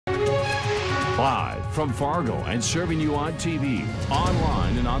Live from Fargo and serving you on TV,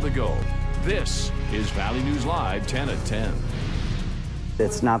 online, and on the go. This is Valley News Live 10 at 10.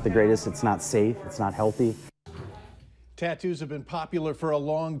 It's not the greatest, it's not safe, it's not healthy. Tattoos have been popular for a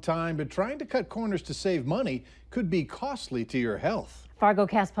long time, but trying to cut corners to save money could be costly to your health. Fargo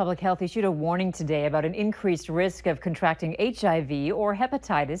Cass Public Health issued a warning today about an increased risk of contracting HIV or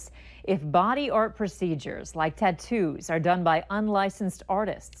hepatitis if body art procedures like tattoos are done by unlicensed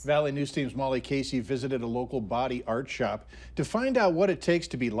artists. Valley News Team's Molly Casey visited a local body art shop to find out what it takes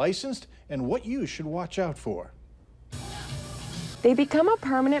to be licensed and what you should watch out for. They become a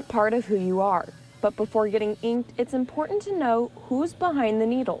permanent part of who you are. But before getting inked, it's important to know who's behind the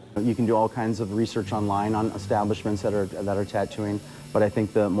needle. You can do all kinds of research online on establishments that are tattooing, but I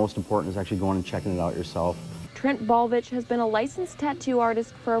think the most important is actually going and checking it out yourself. Trent Balvich has been a licensed tattoo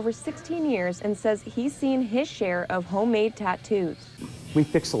artist for over 16 years and says he's seen his share of homemade tattoos. We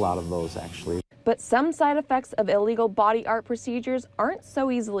fix a lot of those, actually. But some side effects of illegal body art procedures aren't so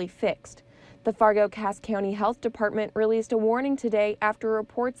easily fixed. The Fargo Cass County Health Department released a warning today after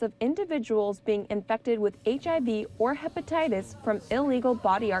reports of individuals being infected with HIV or hepatitis from illegal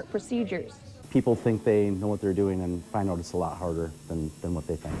body art procedures. People think they know what they're doing and find out it's a lot harder than what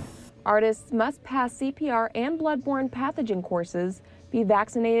they think. Artists must pass CPR and bloodborne pathogen courses, be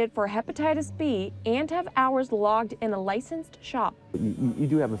vaccinated for hepatitis B, and have hours logged in a licensed shop. You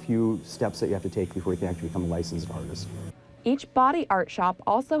do have a few steps that you have to take before you can actually become a licensed artist. Each body art shop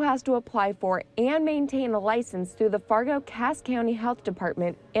also has to apply for and maintain a license through the Fargo Cass County Health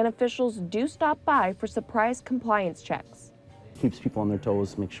Department, and officials do stop by for surprise compliance checks. Keeps people on their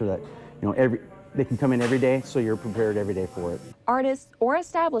toes, make sure that they can come in every day, so you're prepared every day for it. Artists or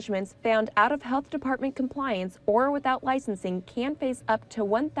establishments found out of health department compliance or without licensing can face up to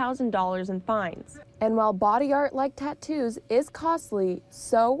 $1,000 in fines. And while body art like tattoos is costly,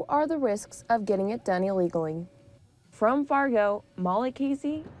 so are the risks of getting it done illegally. From Fargo, Molly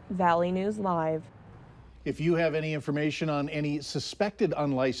Casey, Valley News Live. If you have any information on any suspected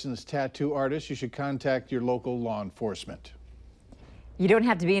unlicensed tattoo artists, you should contact your local law enforcement. You don't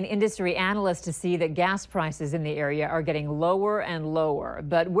have to be an industry analyst to see that gas prices in the area are getting lower and lower.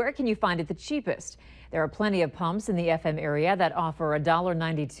 But where can you find it the cheapest? There are plenty of pumps in the FM area that offer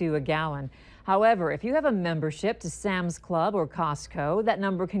 $1.92 a gallon. However, if you have a membership to Sam's Club or Costco, that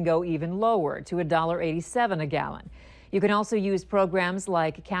number can go even lower to $1.87 a gallon. You can also use programs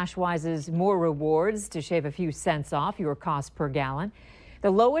like Cashwise's More Rewards to shave a few cents off your cost per gallon. The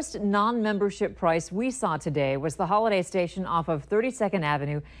lowest non-membership price we saw today was the Holiday Station off of 32nd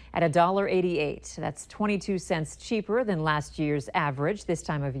Avenue at $1.88. That's 22 cents cheaper than last year's average this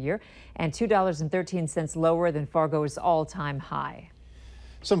time of year and $2.13 lower than Fargo's all-time high.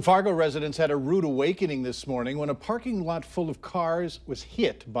 Some Fargo residents had a rude awakening this morning when a parking lot full of cars was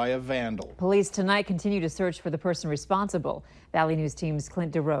hit by a vandal. Police tonight continue to search for the person responsible. Valley News Team's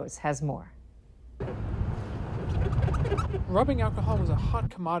Clint DeRose has more. Rubbing alcohol was a hot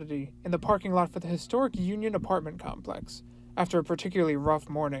commodity in the parking lot for the historic Union apartment complex after a particularly rough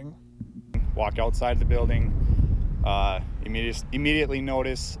morning. Walk outside the building, immediately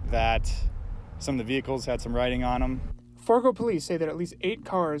notice that some of the vehicles had some writing on them. Fargo police say that at least 8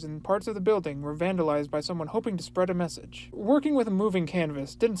 cars in parts of the building were vandalized by someone hoping to spread a message. Working with a moving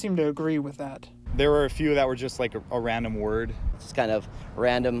canvas didn't seem to agree with that. There were a few that were just like a random word. Just kind of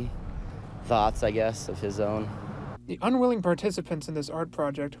random thoughts, I guess, of his own. The unwilling participants in this art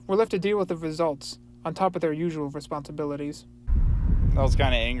project were left to deal with the results on top of their usual responsibilities. I was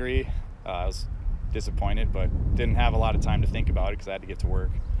kind of angry. I was disappointed, but didn't have a lot of time to think about it because I had to get to work.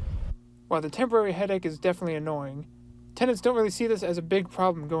 While the temporary headache is definitely annoying, tenants don't really see this as a big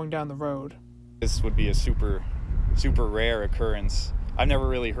problem going down the road. This would be a super rare occurrence. I've never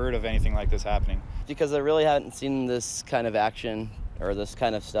really heard of anything like this happening. Because I really haven't seen this kind of action or this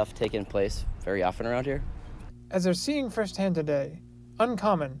kind of stuff taking place very often around here. As they're seeing firsthand today,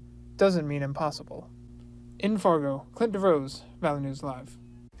 uncommon doesn't mean impossible. In Fargo, Clint DeRose, Valley News Live.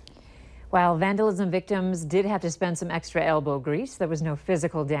 While vandalism victims did have to spend some extra elbow grease, there was no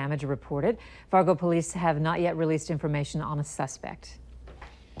physical damage reported. Fargo police have not yet released information on a suspect.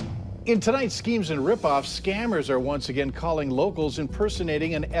 In tonight's Schemes and Ripoffs, scammers are once again calling locals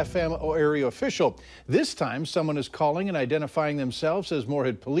impersonating an FM area official. This time, someone is calling and identifying themselves as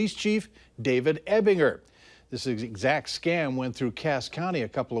Moorhead Police Chief David Ebbinger. This exact scam went through Cass County a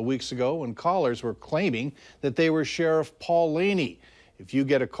couple of weeks ago when callers were claiming that they were Sheriff Paul Laney. If you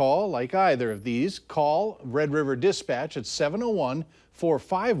get a call like either of these, call Red River Dispatch at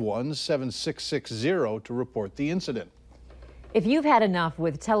 701-451-7660 to report the incident. If you've had enough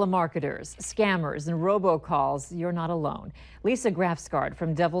with telemarketers, scammers, and robocalls, you're not alone. Lisa Grafsgaard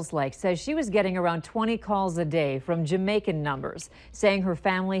from Devil's Lake says she was getting around 20 calls a day from Jamaican numbers saying her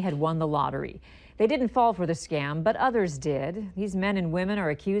family had won the lottery. They didn't fall for the scam, but others did. These men and women are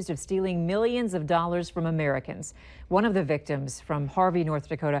accused of stealing millions of dollars from Americans. One of the victims from Harvey, North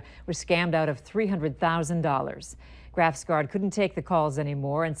Dakota, was scammed out of $300,000. Grafsgaard couldn't take the calls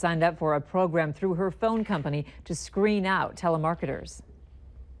anymore and signed up for a program through her phone company to screen out telemarketers.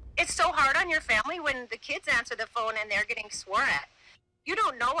 It's so hard on your family when the kids answer the phone and they're getting swore at. You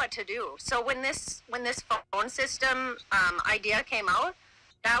don't know what to do. So when this phone system idea came out,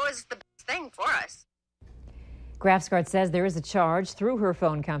 that was the best thing for us. Grafsgaard says there is a charge through her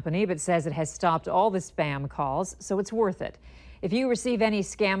phone company, but says it has stopped all the spam calls, so it's worth it. If you receive any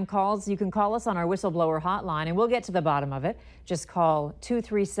scam calls, you can call us on our whistleblower hotline and we'll get to the bottom of it. Just call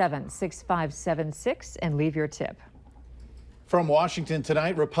 237-6576 and leave your tip. From Washington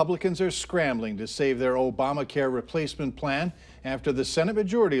tonight, Republicans are scrambling to save their Obamacare replacement plan after the Senate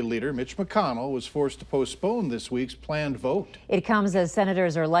Majority Leader, Mitch McConnell, was forced to postpone this week's planned vote. It comes as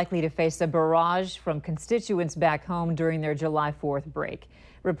senators are likely to face a barrage from constituents back home during their July 4th break.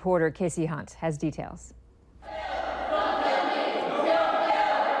 Reporter Casey Hunt has details.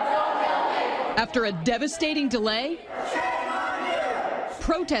 After a devastating delay,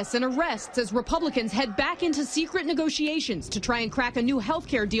 protests and arrests as Republicans head back into secret negotiations to try and crack a new health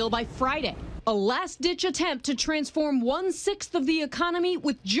care deal by Friday. A last-ditch attempt to transform 1/6 of the economy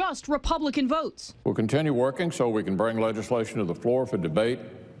with just Republican votes. We'll continue working so we can bring legislation to the floor for debate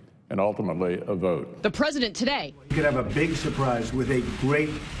and ultimately a vote. The president today could have a big surprise with a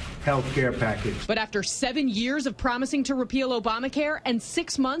great health care package. But after 7 years of promising to repeal Obamacare and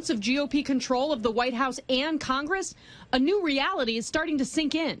 6 months of GOP control of the White House and Congress, a new reality is starting to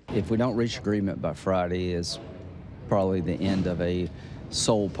sink in. If we don't reach agreement by Friday, is probably the end of a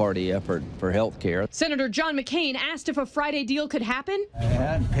sole party effort for health care. Senator John McCain asked if a Friday deal could happen.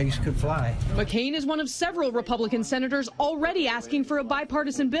 And pigs could fly. McCain is one of several Republican senators already asking for a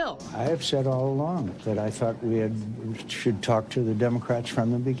bipartisan bill. I have said all along that I thought should talk to the Democrats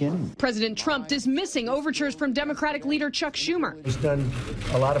from the beginning. President Trump dismissing overtures from Democratic leader Chuck Schumer. He's done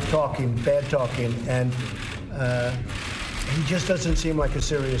a lot of talking, bad talking, and he just doesn't seem like a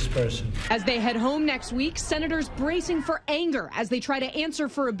serious person. As they head home next week, senators bracing for anger as they try to answer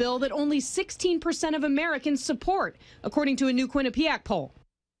for a bill that only 16% of Americans support, according to a new Quinnipiac poll.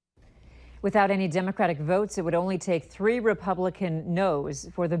 Without any Democratic votes, it would only take 3 Republican noes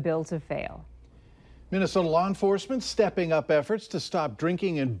for the bill to fail. Minnesota law enforcement stepping up efforts to stop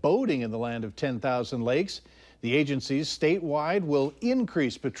drinking and boating in the land of 10,000 lakes. The agencies statewide will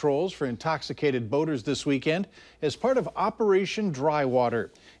increase patrols for intoxicated boaters this weekend as part of Operation Dry Water.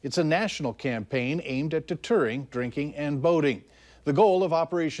 It's a national campaign aimed at deterring drinking and boating. The goal of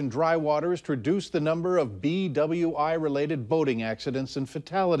Operation Dry Water is to reduce the number of BWI-related boating accidents and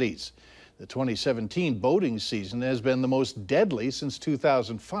fatalities. The 2017 boating season has been the most deadly since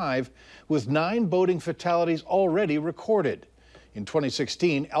 2005, with 9 boating fatalities already recorded. In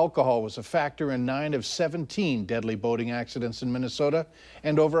 2016, alcohol was a factor in 9 of 17 deadly boating accidents in Minnesota,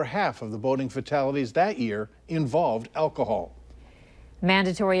 and over half of the boating fatalities that year involved alcohol.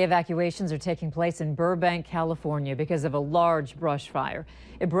 Mandatory evacuations are taking place in Burbank, California because of a large brush fire.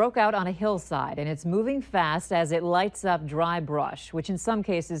 It broke out on a hillside and it's moving fast as it lights up dry brush, which in some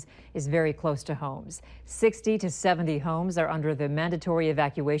cases is very close to homes. 60 to 70 homes are under the mandatory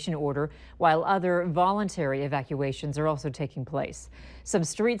evacuation order, while other voluntary evacuations are also taking place. Some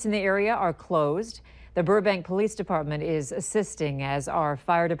streets in the area are closed. The Burbank Police Department is assisting, as are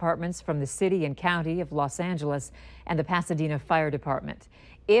fire departments from the city and county of Los Angeles and the Pasadena Fire Department.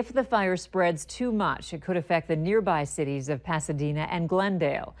 If the fire spreads too much, it could affect the nearby cities of Pasadena and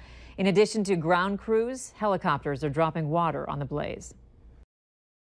Glendale. In addition to ground crews, helicopters are dropping water on the blaze.